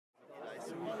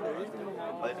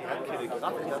Weil die hat keine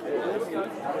Kraft.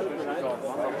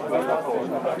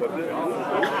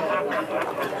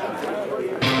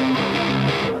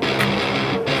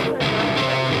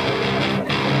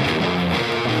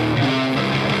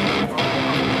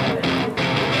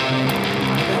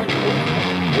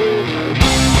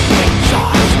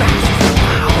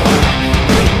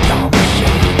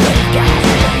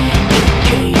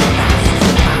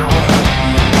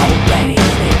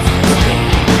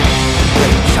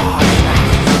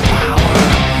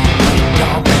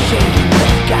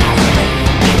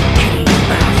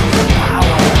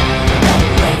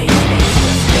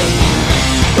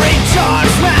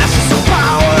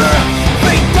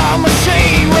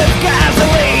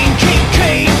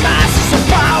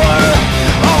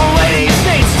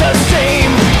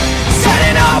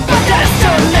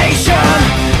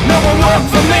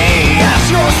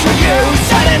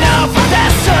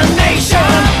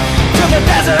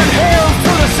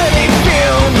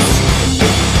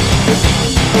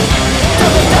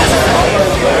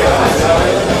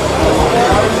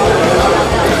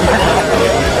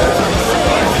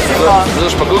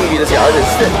 Muss ich mal gucken, wie das hier alles ist.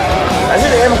 Also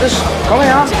der einfach ist. Komm mal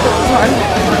her, guck mal an.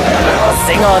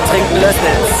 Sänger trinken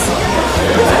Löffels.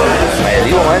 Mein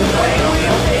lieber Mann.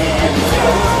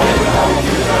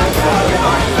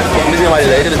 Ich muss ja mal die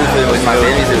Leute ein bisschen filmen. Ich mag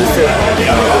sehen, wie sie wisst.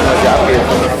 Was hier abgeht.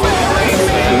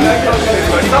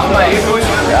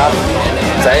 Ja,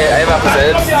 sei einfach du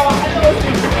selbst.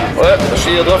 Oh, da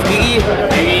steht hier drauf, Gigi.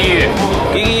 Gigi.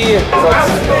 Gigi.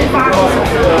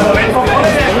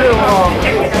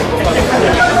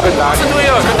 Guten Tag.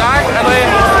 Guten Tag, André.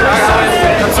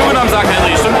 Dazu genommen, sagt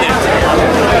Henry. Stimmt nicht.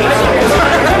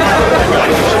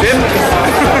 Stimmt.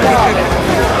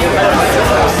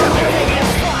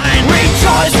 We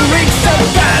try to reach the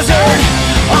desert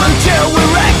until we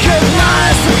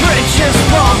recognize the bridge is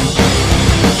wrong.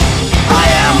 I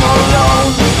am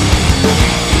alone.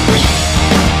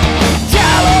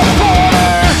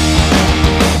 Teleporter,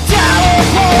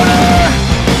 teleporter.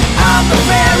 I'm the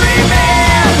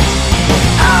ferryman.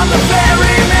 I'm the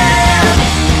ferryman.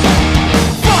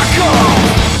 Fuck off.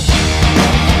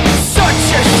 Such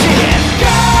a shit.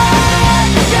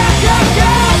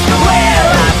 Where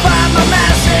I find my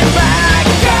massive bag.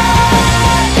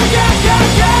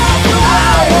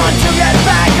 I want to get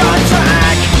back on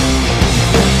track.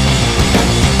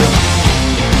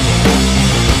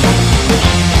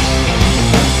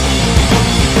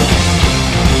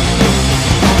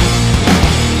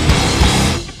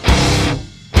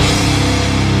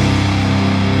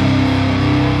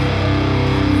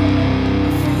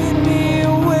 Feed me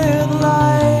with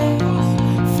lies.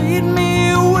 Feed me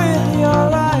with your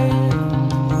lies.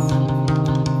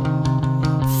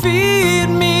 Feed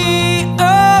me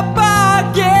up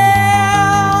again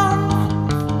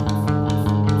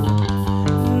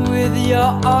with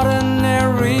your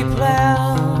ordinary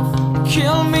plan.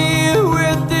 Kill me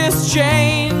with this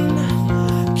chain.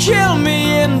 Kill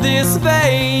me in this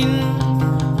vein.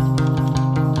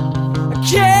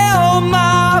 Kill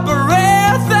my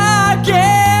breath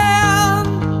again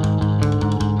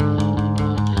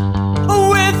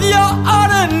with your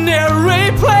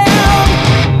ordinary plan.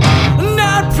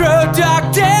 Not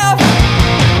productive,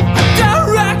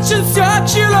 direction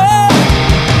circular,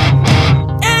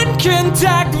 in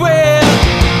contact with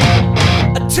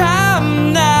a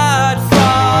time not far.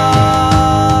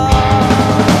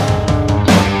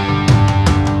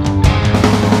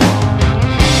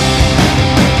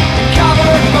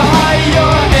 Covered by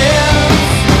your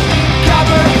hands,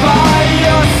 covered by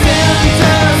your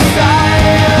synthesized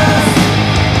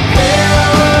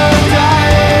paradise.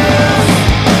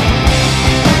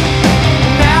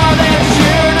 Now that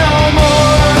you know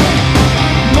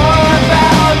more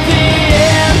about the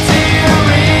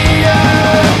interior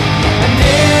and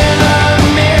inner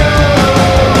mirror.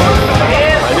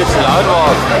 Weil du zu laut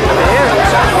warst. Nee,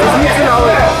 das ist nicht zu laut.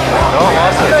 Ja,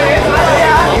 war's jetzt.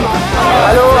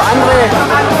 Hallo André.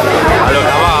 Hallo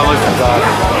Kamera, muss ich sagen.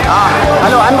 Ah,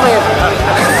 hallo André.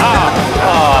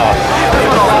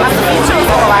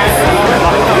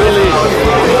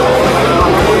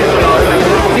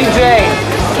 DJ.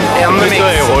 Bist so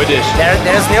erotisch.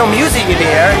 There's no music in the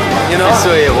air, you know. Bist so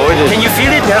erotisch. Can you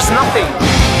feel it? There's nothing.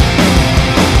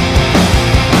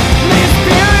 These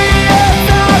periods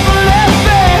I've left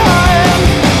behind.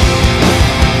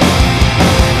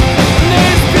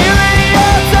 These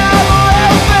periods I've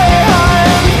left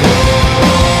behind.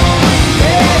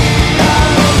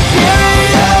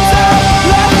 Periods I've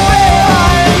left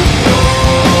behind.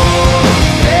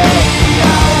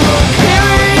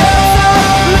 Periods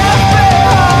I've left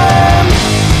behind.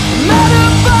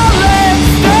 Metabolic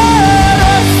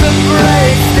status and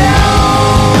breakdown.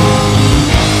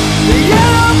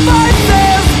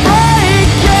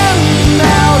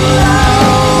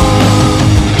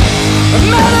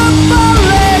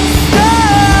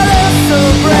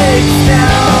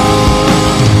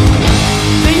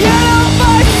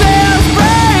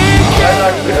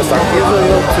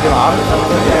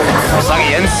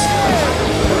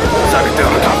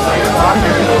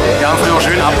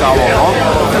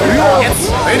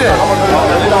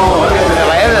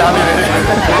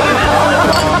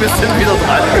 wir sind wieder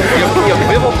dran.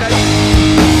 Ihr